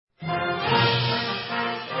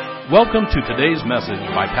Welcome to today's message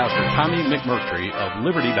by Pastor Tommy McMurtry of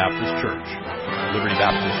Liberty Baptist Church. Liberty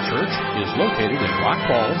Baptist Church is located in Rock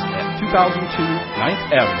Falls at 2002 9th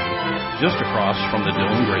Avenue, just across from the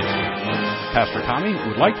Dillon Grade School. Pastor Tommy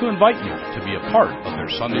would like to invite you to be a part of their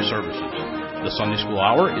Sunday services. The Sunday school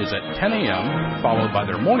hour is at 10 a.m., followed by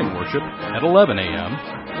their morning worship at 11 a.m.,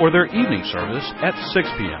 or their evening service at 6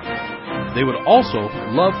 p.m. They would also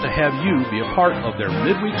love to have you be a part of their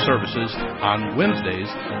midweek services on Wednesdays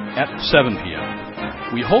at 7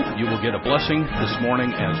 p.m. We hope you will get a blessing this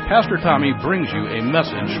morning as Pastor Tommy brings you a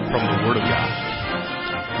message from the Word of God.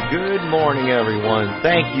 Good morning, everyone.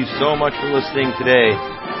 Thank you so much for listening today.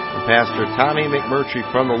 I'm Pastor Tommy McMurtry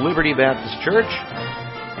from the Liberty Baptist Church,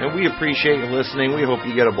 and we appreciate you listening. We hope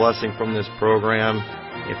you get a blessing from this program.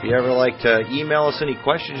 If you ever like to email us any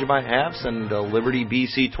questions you might have, send to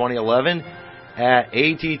libertybc2011 at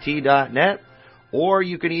att.net, or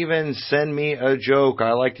you can even send me a joke.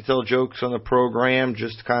 I like to tell jokes on the program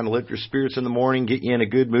just to kind of lift your spirits in the morning, get you in a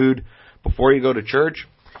good mood before you go to church.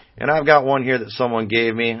 And I've got one here that someone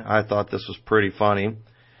gave me. I thought this was pretty funny.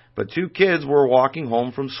 But two kids were walking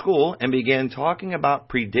home from school and began talking about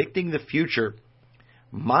predicting the future.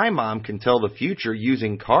 My mom can tell the future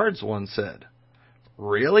using cards, one said.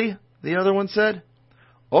 Really? The other one said.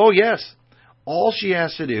 Oh, yes. All she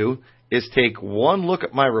has to do is take one look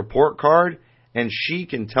at my report card, and she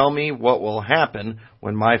can tell me what will happen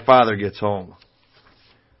when my father gets home.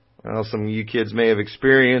 Well, some of you kids may have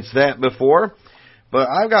experienced that before, but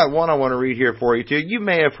I've got one I want to read here for you, too. You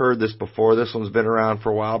may have heard this before. This one's been around for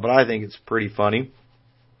a while, but I think it's pretty funny.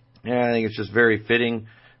 And I think it's just very fitting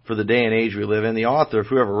for the day and age we live in. The author,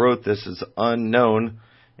 whoever wrote this, is unknown.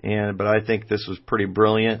 But I think this was pretty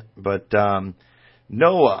brilliant. But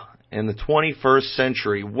Noah in the 21st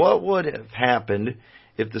century, what would have happened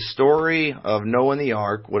if the story of Noah and the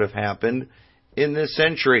ark would have happened in this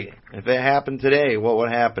century? If it happened today, what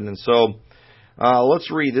would happen? And so let's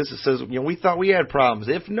read this. It says, we thought we had problems.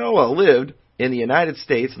 If Noah lived in the United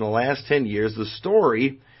States in the last 10 years, the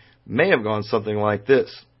story may have gone something like this.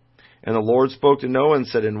 And the Lord spoke to Noah and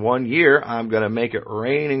said, in 1 year, I'm going to make it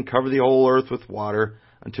rain and cover the whole earth with water,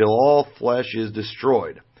 until all flesh is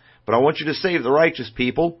destroyed. But I want you to save the righteous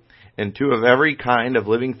people and two of every kind of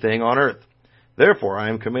living thing on earth. Therefore I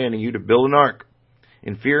am commanding you to build an ark.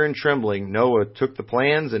 In fear and trembling, Noah took the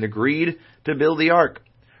plans and agreed to build the ark.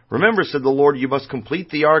 Remember, said the Lord, you must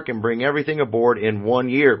complete the ark and bring everything aboard in 1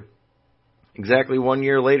 year. Exactly 1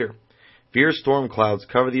 year later, fierce storm clouds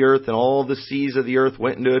covered the earth, and all the seas of the earth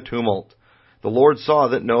went into a tumult. The Lord saw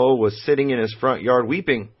that Noah was sitting in his front yard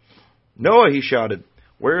weeping. Noah, he shouted,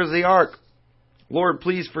 where is the ark? Lord,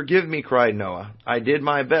 please forgive me, cried Noah. I did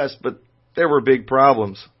my best, but there were big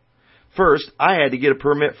problems. First, I had to get a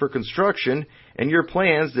permit for construction, and your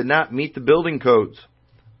plans did not meet the building codes.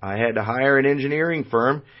 I had to hire an engineering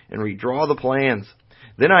firm and redraw the plans.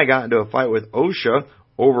 Then I got into a fight with OSHA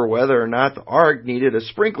over whether or not the ark needed a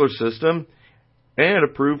sprinkler system and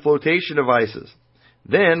approved flotation devices.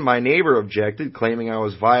 Then my neighbor objected, claiming I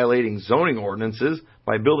was violating zoning ordinances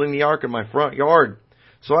by building the ark in my front yard.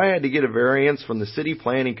 So I had to get a variance from the City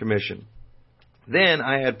Planning Commission. Then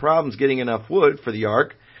I had problems getting enough wood for the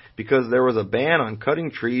ark because there was a ban on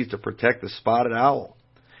cutting trees to protect the spotted owl.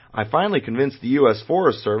 I finally convinced the U.S.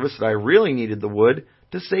 Forest Service that I really needed the wood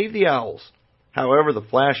to save the owls. However, the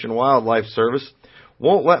Fish and Wildlife Service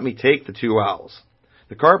won't let me take the two owls.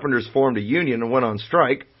 The carpenters formed a union and went on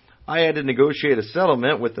strike. I had to negotiate a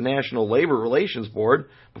settlement with the National Labor Relations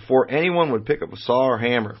Board before anyone would pick up a saw or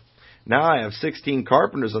hammer. Now I have 16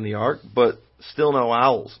 carpenters on the ark, but still no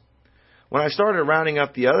owls. When I started rounding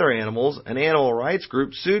up the other animals, an animal rights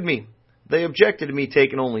group sued me. They objected to me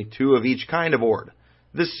taking only 2 of each kind aboard.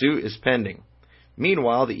 This suit is pending.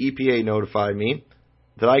 Meanwhile, the EPA notified me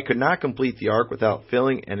that I could not complete the ark without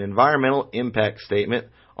filling an environmental impact statement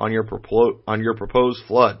on your proposed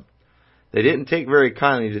flood. They didn't take very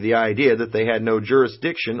kindly to the idea that they had no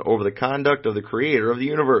jurisdiction over the conduct of the creator of the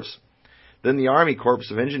universe. Then the Army Corps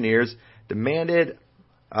of Engineers demanded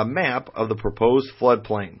a map of the proposed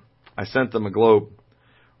floodplain. I sent them a globe.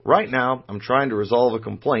 Right now, I'm trying to resolve a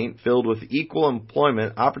complaint filled with the Equal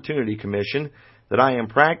Employment Opportunity Commission that I am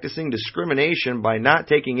practicing discrimination by not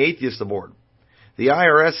taking atheists aboard. The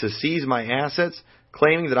IRS has seized my assets,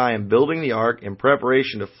 claiming that I am building the ark in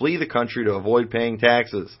preparation to flee the country to avoid paying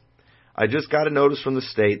taxes. I just got a notice from the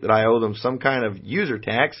state that I owe them some kind of user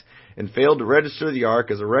tax and failed to register the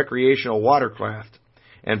ark as a recreational watercraft.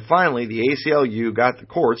 And finally, the ACLU got the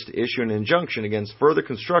courts to issue an injunction against further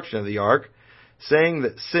construction of the ark, saying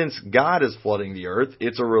that since God is flooding the earth,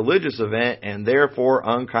 it's a religious event and therefore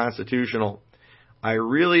unconstitutional. I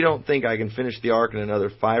really don't think I can finish the ark in another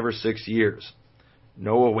 5 or 6 years."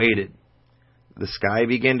 Noah waited. The sky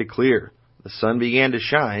began to clear, the sun began to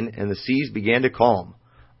shine, and the seas began to calm.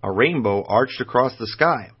 A rainbow arched across the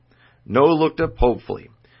sky. Noah looked up hopefully.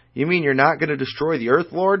 "You mean you're not going to destroy the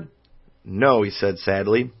earth, Lord?" "No," he said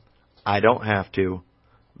sadly. "I don't have to.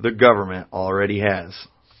 The government already has."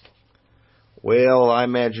 Well, I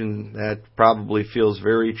imagine that probably feels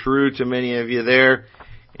very true to many of you there.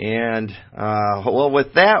 And,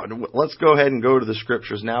 with that, let's go ahead and go to the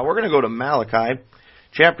Scriptures now. We're going to go to Malachi,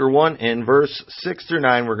 chapter 1, and verse 6 through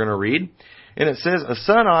 9 we're going to read. And it says, "A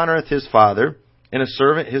son honoreth his father, and a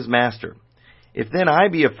servant his master. If then I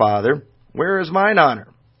be a father, where is mine honor?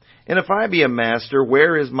 And if I be a master,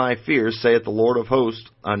 where is my fear, saith the Lord of hosts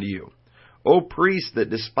unto you? O priests that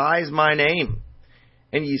despise my name.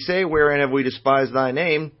 And ye say, Wherein have we despised thy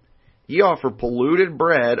name? Ye offer polluted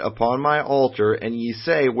bread upon my altar, and ye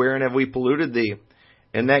say, Wherein have we polluted thee?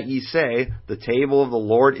 And that ye say, The table of the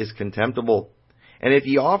Lord is contemptible. And if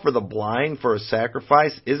ye offer the blind for a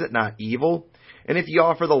sacrifice, is it not evil? And if ye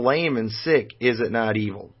offer the lame and sick, is it not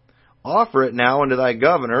evil? Offer it now unto thy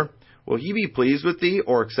governor. Will he be pleased with thee,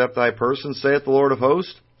 or accept thy person, saith the Lord of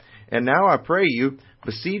hosts? And now I pray you,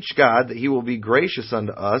 beseech God that he will be gracious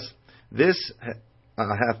unto us. This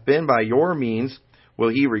hath been by your means. Will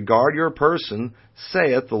he regard your person,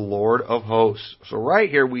 saith the Lord of hosts." So right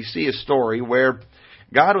here we see a story where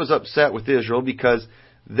God was upset with Israel because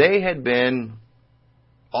they had been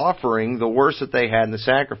offering the worst that they had in the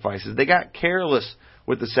sacrifices. They got careless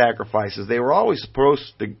with the sacrifices. They were always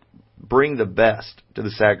supposed to bring the best to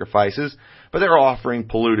the sacrifices, but they're offering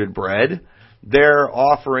polluted bread. They're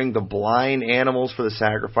offering the blind animals for the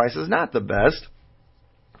sacrifices, not the best.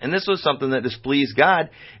 And this was something that displeased God,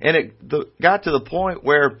 and it got to the point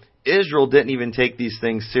where Israel didn't even take these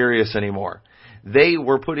things serious anymore. They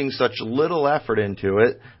were putting such little effort into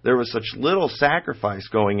it, there was such little sacrifice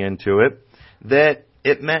going into it, that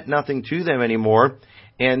it meant nothing to them anymore.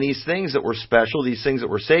 And these things that were special, these things that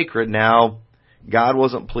were sacred, now God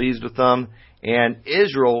wasn't pleased with them, and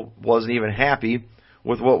Israel wasn't even happy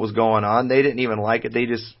with what was going on. They didn't even like it. They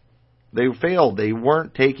failed. They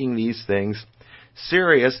weren't taking these things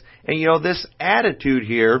serious. And this attitude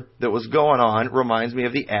here that was going on reminds me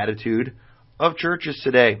of the attitude of churches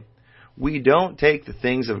today. We don't take the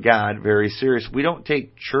things of God very serious. We don't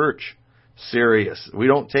take church serious. We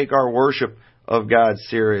don't take our worship of God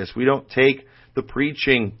serious. We don't take the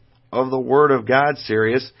preaching of the Word of God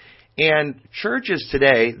serious. And churches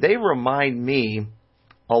today, they remind me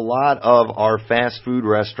a lot of our fast food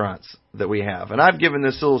restaurants that we have. And I've given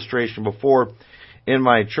this illustration before in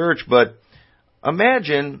my church, but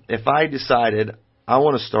imagine if I decided I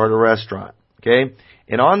want to start a restaurant, okay?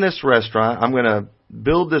 And on this restaurant, I'm going to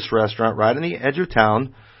build this restaurant right on the edge of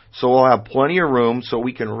town, so we'll have plenty of room so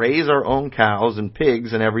we can raise our own cows and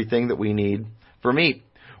pigs and everything that we need for meat.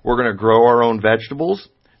 We're going to grow our own vegetables.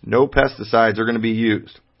 No pesticides are going to be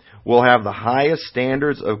used. We'll have the highest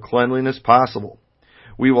standards of cleanliness possible.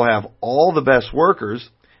 We will have all the best workers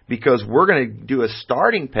because we're going to do a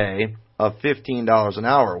starting pay of $15 an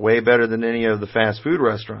hour, way better than any of the fast food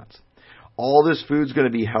restaurants. All this food's going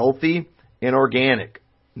to be healthy and organic.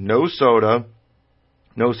 No soda,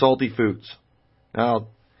 no salty foods. Now,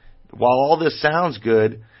 while all this sounds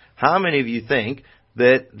good, how many of you think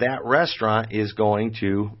that restaurant is going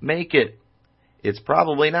to make it? It's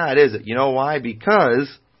probably not, is it? You know why?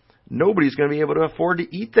 Because nobody's going to be able to afford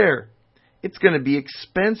to eat there. It's going to be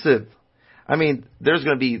expensive. I mean, there's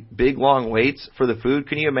going to be big, long waits for the food.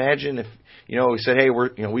 Can you imagine if, we said, hey,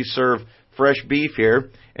 we serve fresh beef here,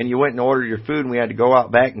 and you went and ordered your food, and we had to go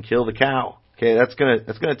out back and kill the cow. Okay, that's going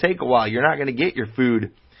to take a while. You're not going to get your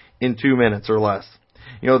food in 2 minutes or less.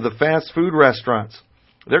 The fast food restaurants,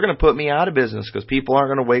 they're going to put me out of business because people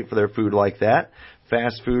aren't going to wait for their food like that.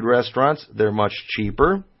 Fast food restaurants, they're much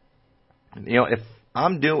cheaper.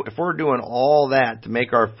 If we're doing all that to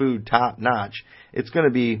make our food top notch, it's going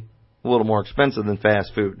to be a little more expensive than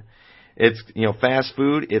fast food. It's, fast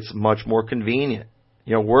food, it's much more convenient.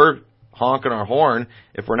 We're honking our horn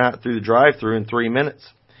if we're not through the drive-thru in 3 minutes.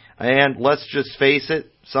 And let's just face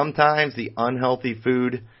it, sometimes the unhealthy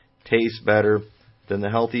food tastes better than the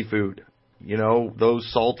healthy food.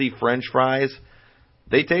 Those salty French fries,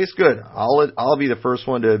 they taste good. I'll be the first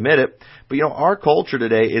one to admit it. But, our culture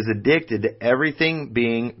today is addicted to everything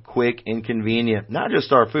being quick and convenient, not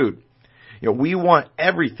just our food. We want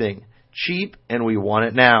everything cheap, and we want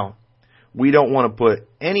it now. We don't want to put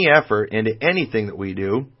any effort into anything that we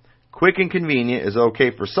do. Quick and convenient is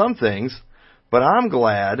okay for some things, but I'm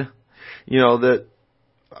glad, that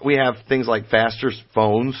we have things like faster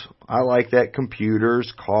phones. I like that.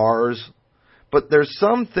 Computers, cars. But there's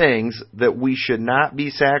some things that we should not be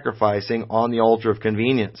sacrificing on the altar of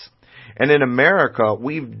convenience. And in America,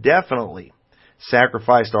 we've definitely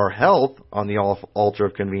sacrificed our health on the altar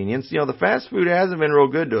of convenience. The fast food hasn't been real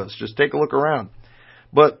good to us. Just take a look around.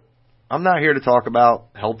 But I'm not here to talk about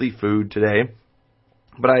healthy food today.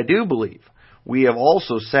 But I do believe we have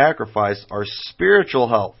also sacrificed our spiritual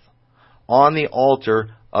health on the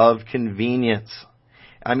altar of convenience.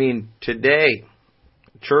 Today,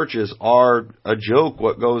 churches are a joke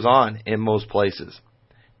what goes on in most places.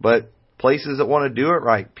 But places that want to do it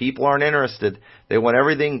right, people aren't interested. They want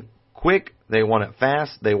everything quick. They want it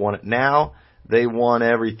fast. They want it now. They want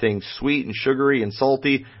everything sweet and sugary and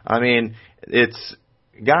salty. It's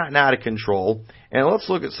gotten out of control. And let's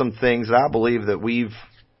look at some things that I believe that we've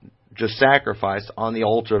just sacrificed on the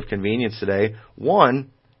altar of convenience today.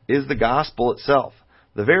 One is the gospel itself.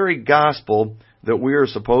 The very gospel that we are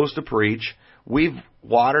supposed to preach, we've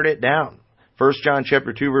watered it down. 1 John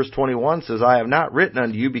chapter 2 verse 21 says, I have not written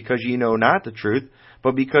unto you because ye know not the truth,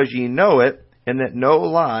 but because ye know it, and that no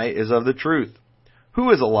lie is of the truth.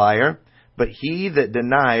 Who is a liar? But he that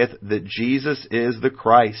denieth that Jesus is the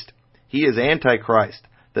Christ. He is Antichrist,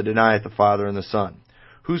 that denieth the Father and the Son.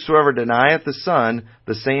 Whosoever denieth the Son,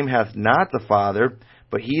 the same hath not the Father,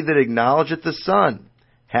 but he that acknowledgeth the Son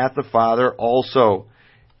hath the Father also.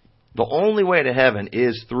 The only way to heaven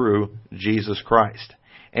is through Jesus Christ.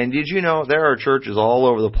 And did you know there are churches all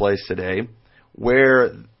over the place today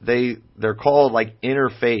where they're called like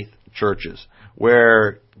interfaith churches,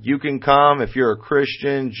 where you can come if you're a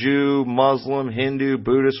Christian, Jew, Muslim, Hindu,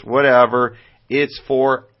 Buddhist, whatever. It's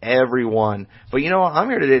for everyone. But I'm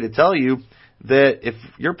here today to tell you that if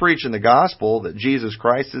you're preaching the gospel that Jesus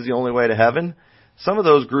Christ is the only way to heaven, some of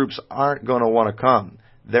those groups aren't going to want to come.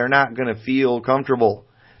 They're not going to feel comfortable.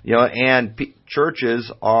 And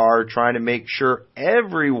churches are trying to make sure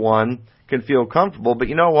everyone can feel comfortable. But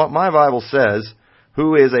you know what? My Bible says,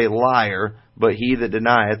 who is a liar, but he that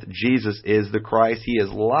denieth Jesus is the Christ. He is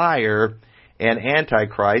liar and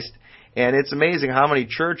Antichrist. And it's amazing how many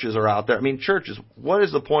churches are out there. Churches, what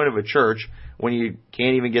is the point of a church when you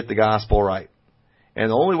can't even get the gospel right? And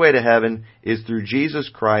the only way to heaven is through Jesus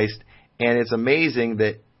Christ. And it's amazing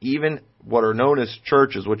that even what are known as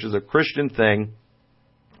churches, which is a Christian thing,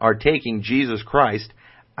 are taking Jesus Christ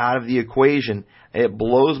out of the equation. It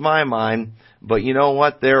blows my mind. But you know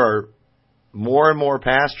what? There are more and more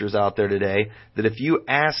pastors out there today that if you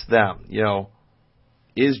ask them,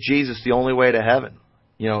 is Jesus the only way to heaven?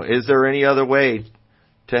 Is there any other way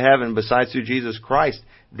to heaven besides through Jesus Christ?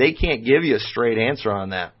 They can't give you a straight answer on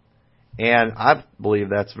that. And I believe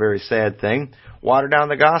that's a very sad thing. Water down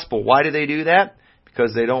the gospel. Why do they do that?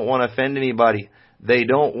 Because they don't want to offend anybody. They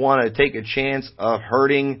don't want to take a chance of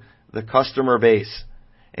hurting the customer base.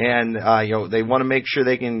 And, they want to make sure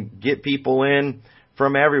they can get people in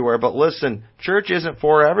from everywhere. But listen, church isn't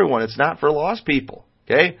for everyone. It's not for lost people.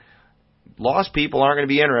 Okay? Lost people aren't going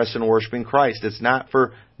to be interested in worshiping Christ. It's not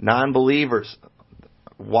for non-believers.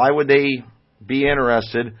 Why would they be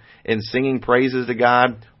interested in singing praises to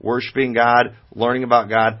God, worshiping God, learning about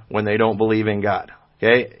God when they don't believe in God?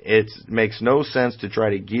 Okay? It makes no sense to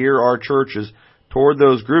try to gear our churches toward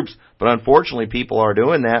those groups. But unfortunately, people are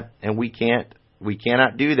doing that, and we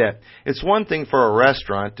cannot do that. It's one thing for a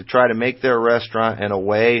restaurant to try to make their restaurant in a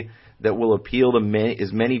way that will appeal to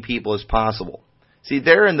as many people as possible. See,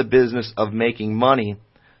 they're in the business of making money,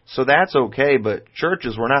 so that's okay, but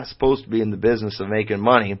churches, we're not supposed to be in the business of making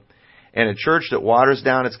money. And a church that waters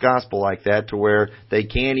down its gospel like that to where they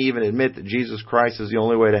can't even admit that Jesus Christ is the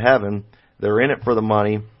only way to heaven, they're in it for the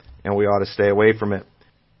money, and we ought to stay away from it.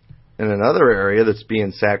 And another area that's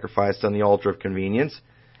being sacrificed on the altar of convenience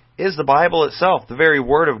is the Bible itself, the very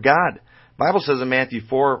Word of God. The Bible says in Matthew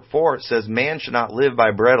 4:4, it says, man should not live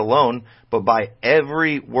by bread alone, but by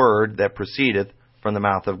every word that proceedeth from the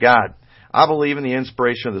mouth of God. I believe in the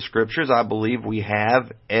inspiration of the Scriptures. I believe we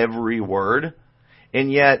have every word.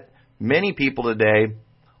 And yet, many people today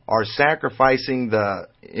are sacrificing the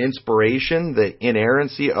inspiration, the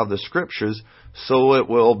inerrancy of the Scriptures, so it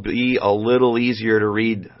will be a little easier to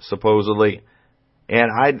read, supposedly.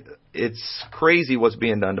 And it's crazy what's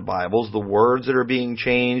being done to Bibles, the words that are being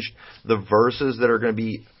changed, the verses that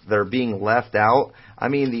are being left out.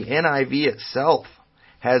 The NIV itself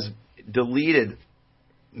has deleted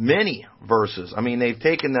many verses. They've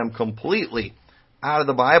taken them completely out of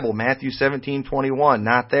the Bible. Matthew 17:21,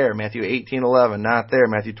 not there. Matthew 18:11, not there.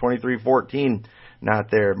 Matthew 23:14, not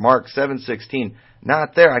there. Mark 7:16,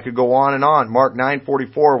 not there. I could go on and on. Mark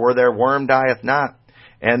 9:44, where their worm dieth not,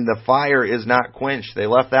 and the fire is not quenched. They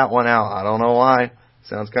left that one out. I don't know why.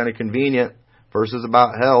 Sounds kind of convenient. Verses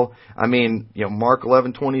about hell. I mean, Mark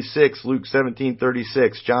 11:26, Luke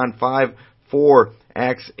 17:36, John 5:4,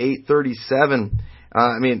 Acts 8:37.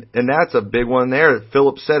 And that's a big one there.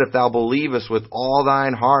 Philip said, if thou believest with all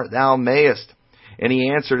thine heart, thou mayest. And he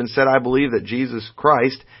answered and said, I believe that Jesus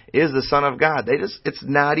Christ is the Son of God. It's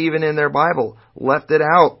not even in their Bible. Left it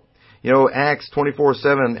out. Acts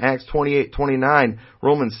 24:7, Acts 28:29,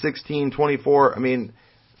 Romans 16:24.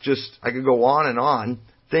 I could go on and on.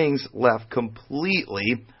 Things left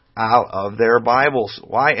completely out of their Bibles.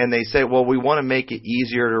 Why? And they say, well, we want to make it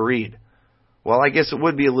easier to read. Well, I guess it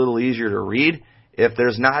would be a little easier to read if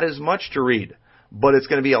there's not as much to read. But it's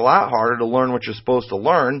going to be a lot harder to learn what you're supposed to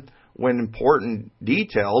learn when important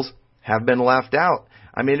details have been left out.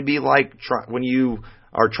 It'd be like when you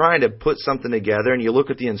are trying to put something together and you look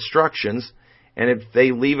at the instructions, and if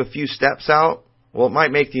they leave a few steps out, well, it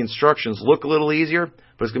might make the instructions look a little easier,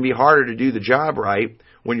 but it's going to be harder to do the job right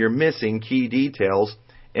when you're missing key details,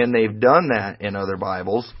 and they've done that in other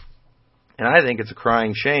Bibles, and I think it's a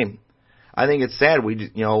crying shame. I think it's sad.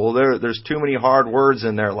 There's too many hard words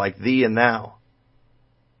in there, like thee and thou.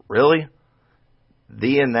 Really?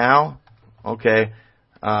 Thee and thou? Okay.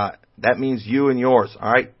 That means you and yours.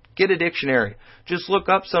 All right. Get a dictionary. Just look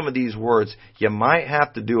up some of these words. You might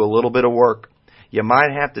have to do a little bit of work. You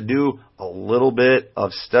might have to do a little bit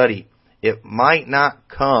of study. It might not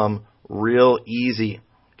come real easy.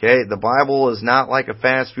 Okay. The Bible is not like a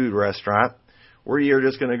fast food restaurant where you're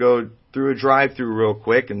just going to go through a drive-through real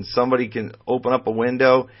quick and somebody can open up a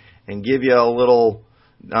window and give you a little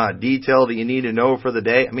detail that you need to know for the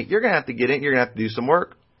day. You're going to have to get in. You're going to have to do some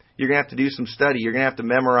work. You're going to have to do some study. You're going to have to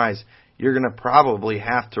memorize. You're going to probably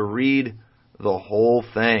have to read the whole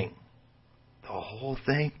thing. The whole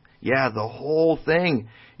thing? Yeah, the whole thing.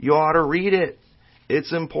 You ought to read it.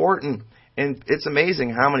 It's important. And it's amazing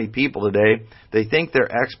how many people today, they think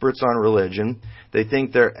they're experts on religion. They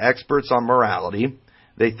think they're experts on morality.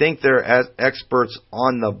 They think they're experts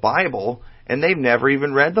on the Bible, and they've never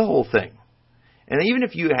even read the whole thing. And even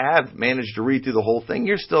if you have managed to read through the whole thing,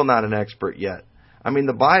 you're still not an expert yet.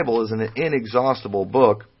 The Bible is an inexhaustible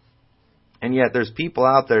book, and yet there's people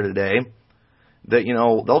out there today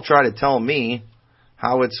that, they'll try to tell me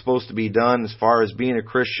how it's supposed to be done as far as being a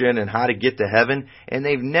Christian and how to get to heaven, and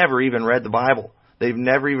they've never even read the Bible.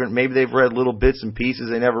 Maybe they've read little bits and pieces,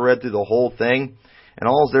 they never read through the whole thing, and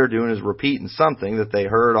all they're doing is repeating something that they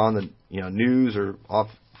heard on the news or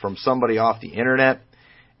from somebody off the internet,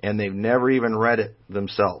 and they've never even read it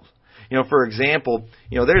themselves. For example,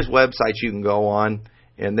 there's websites you can go on,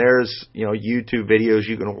 and there's, YouTube videos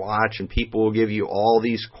you can watch, and people will give you all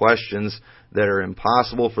these questions that are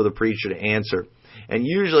impossible for the preacher to answer. And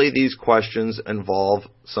usually these questions involve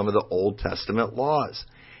some of the Old Testament laws.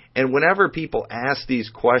 And whenever people ask these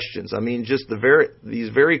questions, these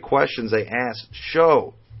very questions they ask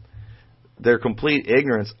show their complete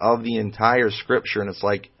ignorance of the entire Scripture. And it's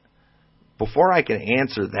like, before I can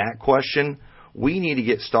answer that question, we need to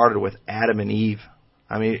get started with Adam and Eve.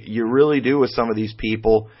 You really do with some of these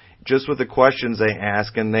people, just with the questions they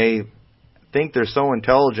ask, and they think they're so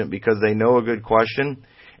intelligent because they know a good question,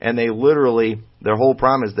 and they literally, their whole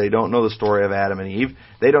problem is they don't know the story of Adam and Eve.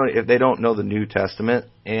 They don't know the New Testament,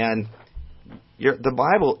 and the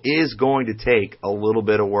Bible is going to take a little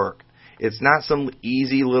bit of work. It's not some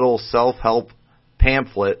easy little self-help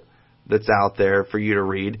pamphlet that's out there for you to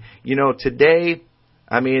read. Today,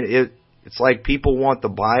 it's like people want the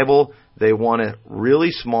Bible. They want it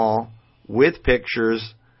really small, with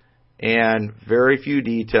pictures, and very few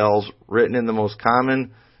details, written in the most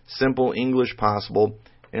common, simple English possible.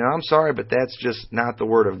 And I'm sorry, but that's just not the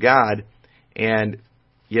Word of God. And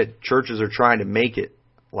yet churches are trying to make it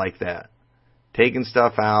like that. Taking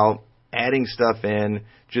stuff out, adding stuff in,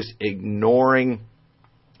 just ignoring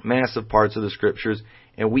massive parts of the Scriptures.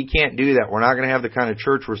 And we can't do that. We're not going to have the kind of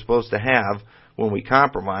church we're supposed to have when we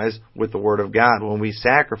compromise with the Word of God, when we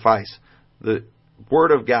sacrifice the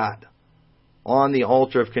Word of God on the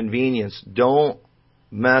altar of convenience. Don't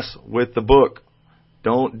mess with the book.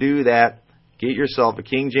 Don't do that. Get yourself a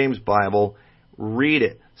King James Bible, read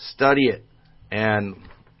it, study it, and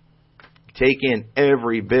take in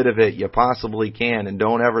every bit of it you possibly can, and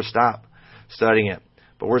don't ever stop studying it.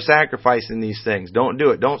 But we're sacrificing these things. Don't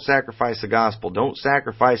do it. Don't sacrifice the gospel. Don't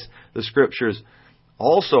sacrifice the Scriptures.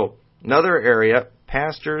 Also, another area,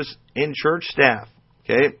 pastors and church staff.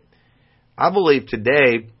 Okay? I believe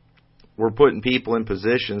today we're putting people in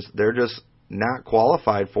positions they're just not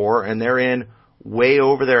qualified for, and they're in way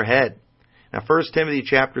over their head. Now, 1 Timothy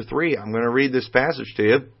chapter 3, I'm going to read this passage to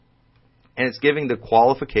you, and it's giving the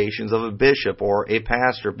qualifications of a bishop or a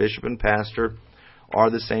pastor. Bishop and pastor are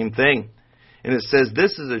the same thing. And it says,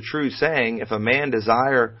 this is a true saying, if a man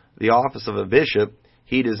desire the office of a bishop,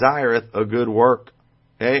 he desireth a good work.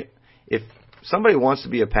 Okay? If somebody wants to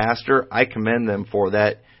be a pastor, I commend them for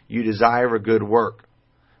that. You desire a good work.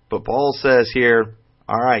 But Paul says here,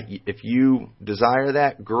 all right, if you desire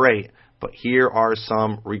that, great. But here are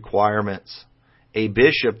some requirements. A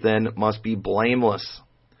bishop then must be blameless,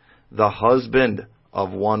 the husband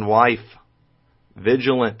of one wife,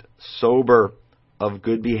 vigilant, sober, of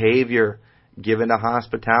good behavior, given to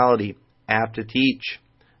hospitality, apt to teach,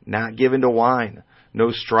 not given to wine,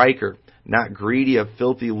 no striker, not greedy of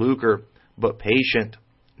filthy lucre, but patient,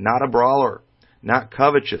 not a brawler, not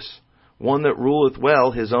covetous, one that ruleth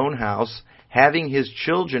well his own house, having his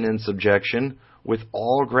children in subjection with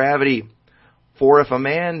all gravity. For if a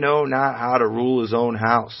man know not how to rule his own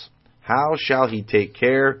house, how shall he take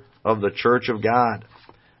care of the church of God?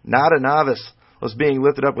 Not a novice, lest being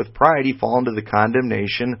lifted up with pride he fall into the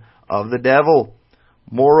condemnation of the devil.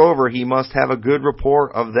 Moreover, he must have a good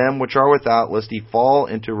report of them which are without, lest he fall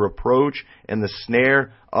into reproach and the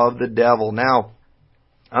snare of the devil. Now,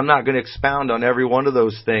 I'm not going to expound on every one of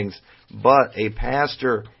those things, but a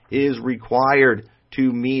pastor is required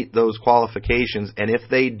to meet those qualifications, and if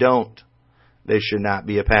they don't, they should not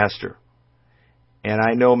be a pastor. And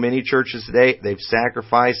I know many churches today, they've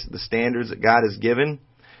sacrificed the standards that God has given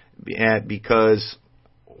because,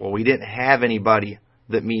 well, we didn't have anybody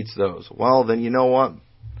that meets those. Well, then you know what?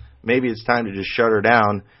 Maybe it's time to just shut her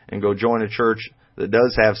down and go join a church that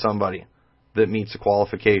does have somebody that meets the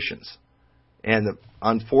qualifications. And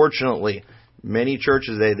unfortunately, many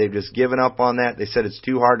churches, they've just given up on that. They said it's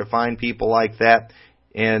too hard to find people like that.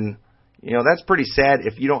 And, you know, that's pretty sad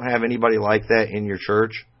if you don't have anybody like that in your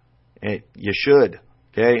church. And you should,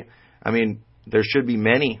 okay? I mean, there should be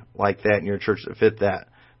many like that in your church that fit that.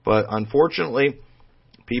 But unfortunately,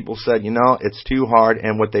 people said, you know, it's too hard.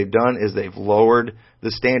 And what they've done is they've lowered the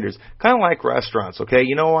standards. Kind of like restaurants, okay?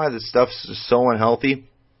 You know why this stuff's just so unhealthy?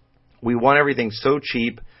 We want everything so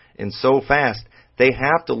cheap and so fast. They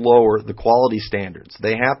have to lower the quality standards.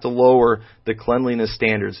 They have to lower the cleanliness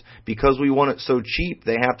standards. Because we want it so cheap,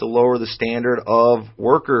 they have to lower the standard of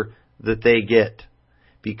worker that they get.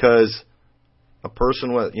 Because a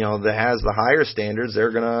person with, you know, that has the higher standards,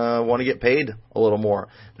 they're going to want to get paid a little more.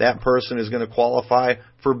 That person is going to qualify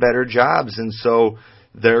for better jobs, and so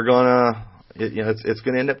they're going to, you know, it's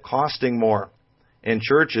going to end up costing more. And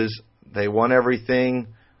churches, they want everything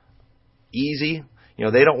easy. You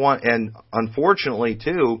know, they don't want, and unfortunately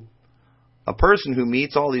too, a person who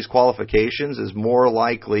meets all these qualifications is more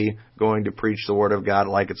likely going to preach the Word of God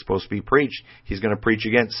like it's supposed to be preached. He's going to preach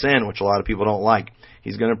against sin, which a lot of people don't like.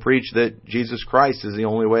 He's going to preach that Jesus Christ is the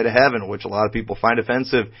only way to heaven, which a lot of people find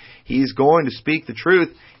offensive. He's going to speak the truth.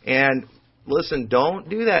 And listen, don't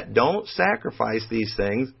do that. Don't sacrifice these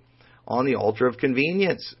things on the altar of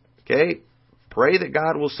convenience. Okay? Pray that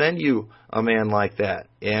God will send you a man like that.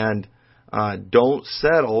 And don't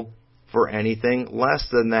settle for anything less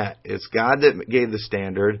than that. It's God that gave the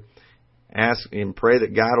standard. Ask and pray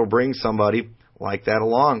that God will bring somebody like that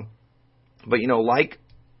along. But, you know, like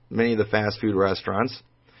many of the fast food restaurants,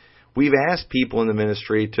 we've asked people in the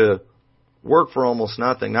ministry to work for almost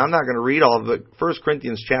nothing. Now, I'm not going to read all of it. 1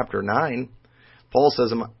 Corinthians chapter 9, Paul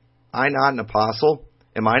says, am I not an apostle?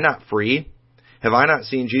 Am I not free? Have I not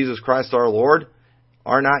seen Jesus Christ our Lord?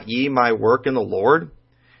 Are not ye my work in the Lord?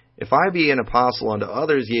 If I be an apostle unto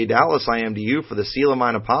others, yea, doubtless I am to you, for the seal of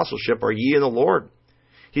mine apostleship are ye in the Lord.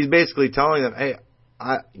 He's basically telling them, hey,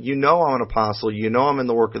 you know I'm an apostle. You know I'm in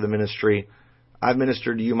the work of the ministry. I've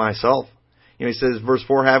ministered to you myself. You know, he says, verse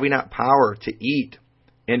 4, have we not power to eat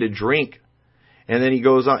and to drink? And then he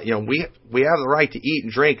goes on, you know, we have the right to eat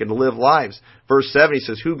and drink and to live lives. Verse 7, he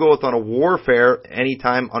says, who goeth on a warfare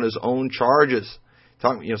anytime on his own charges?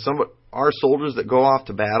 Talking, you know, some of our soldiers that go off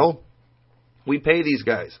to battle, we pay these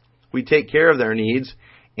guys. We take care of their needs,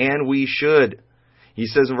 and we should. He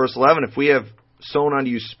says in verse 11, if we have sown unto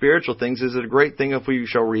you spiritual things, is it a great thing if we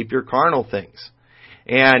shall reap your carnal things?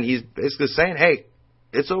 And he's basically saying, hey,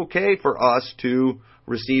 it's okay for us to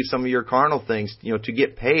receive some of your carnal things, you know, to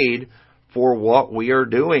get paid for what we are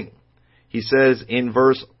doing. He says in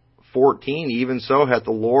verse 14, even so hath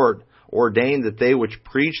the Lord ordained that they which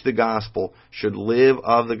preach the gospel should live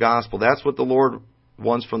of the gospel. That's what the Lord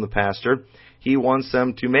wants from the pastor. He wants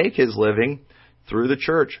them to make his living through the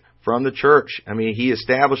church, from the church. I mean, he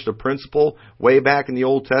established a principle way back in the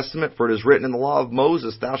Old Testament, for it is written in the law of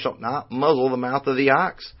Moses, thou shalt not muzzle the mouth of the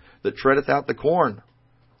ox that treadeth out the corn.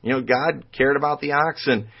 You know, God cared about the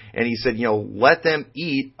oxen, and he said, you know, let them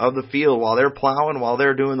eat of the field while they're plowing, while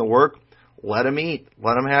they're doing the work. Let them eat.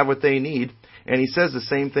 Let them have what they need. And he says the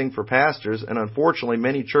same thing for pastors, and unfortunately,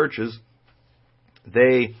 many churches,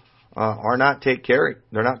 they are not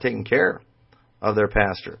they're not taking care of their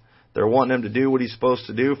pastor. They're wanting him to do what he's supposed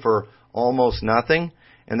to do for almost nothing,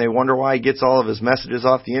 and they wonder why he gets all of his messages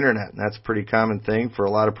off the internet. And that's a pretty common thing for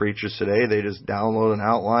a lot of preachers today. They just download an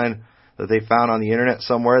outline that they found on the internet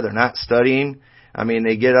somewhere. They're not studying. I mean,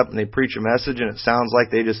 they get up and they preach a message, and it sounds like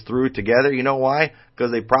they just threw it together. You know why?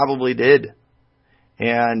 Because they probably did.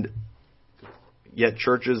 And yet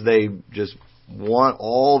churches, they just want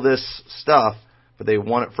all this stuff, but they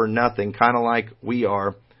want it for nothing, kind of like we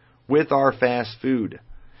are with our fast food.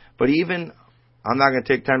 But even, I'm not going to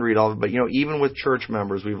take time to read all of it, but even with church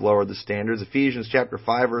members, we've lowered the standards. Ephesians chapter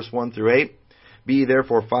 5, verse 1 through 8. Be ye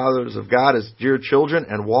therefore fathers of God as dear children,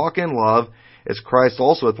 and walk in love, as Christ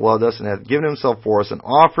also hath loved us, and hath given himself for us, an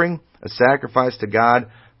offering, a sacrifice to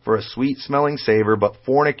God for a sweet-smelling savor. But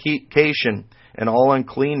fornication and all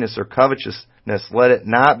uncleanness or covetousness, let it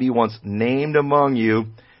not be once named among you,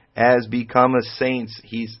 as becometh saints.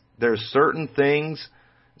 There's certain things,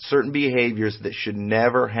 certain behaviors that should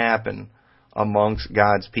never happen amongst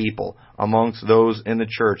God's people, amongst those in the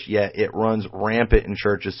church, yet it runs rampant in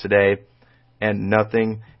churches today, and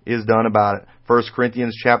nothing is done about it. 1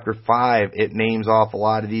 Corinthians chapter 5, it names off a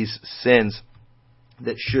lot of these sins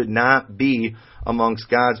that should not be amongst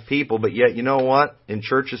God's people, but yet, you know what? In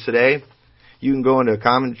churches today, you can go into a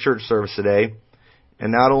common church service today,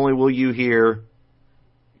 and not only will you hear,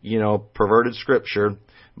 perverted scripture,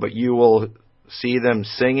 but you will see them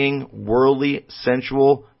singing worldly,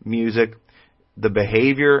 sensual music. The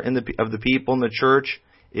behavior of the people in the church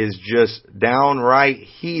is just downright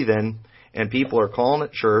heathen, and people are calling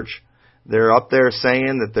it church. They're up there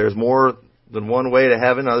saying that there's more than one way to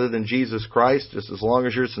heaven other than Jesus Christ, just as long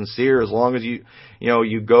as you're sincere, as long as you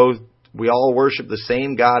go. We all worship the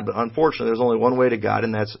same God, but unfortunately there's only one way to God,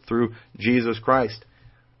 and that's through Jesus Christ.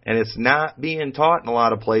 And it's not being taught in a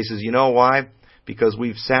lot of places. You know why? Because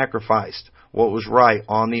we've sacrificed what was right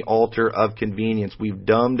on the altar of convenience. We've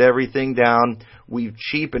dumbed everything down. We've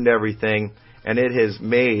cheapened everything, and it has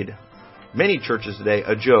made many churches today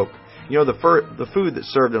a joke. The food that's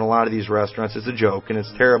served in a lot of these restaurants is a joke, and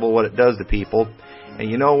it's terrible what it does to people. And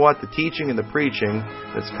you know what? The teaching and the preaching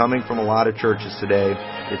that's coming from a lot of churches today,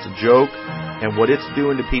 it's a joke, and what it's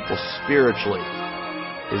doing to people spiritually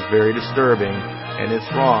is very disturbing, and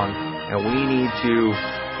it's wrong, and we need to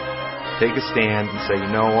take a stand and say,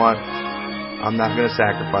 you know what? I'm not going to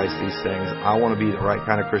sacrifice these things. I want to be the right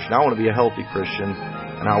kind of Christian. I want to be a healthy Christian,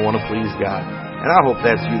 and I want to please God. And I hope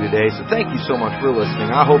that's you today. So thank you so much for listening.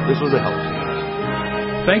 I hope this was a help to you.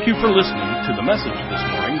 Thank you for listening to the message this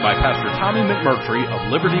morning by Pastor Tommy McMurtry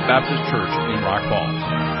of Liberty Baptist Church in Rock Falls.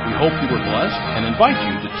 We hope you were blessed and invite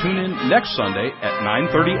you to tune in next Sunday at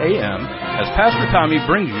 9:30 a.m. as Pastor Tommy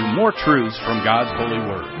brings you more truths from God's holy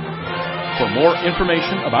word. For more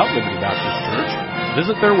information about Liberty Baptist Church,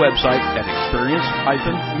 visit their website at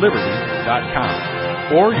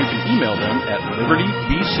experience-liberty.com, or you can email them at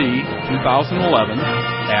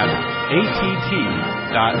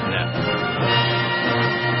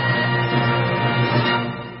libertybc2011@att.net.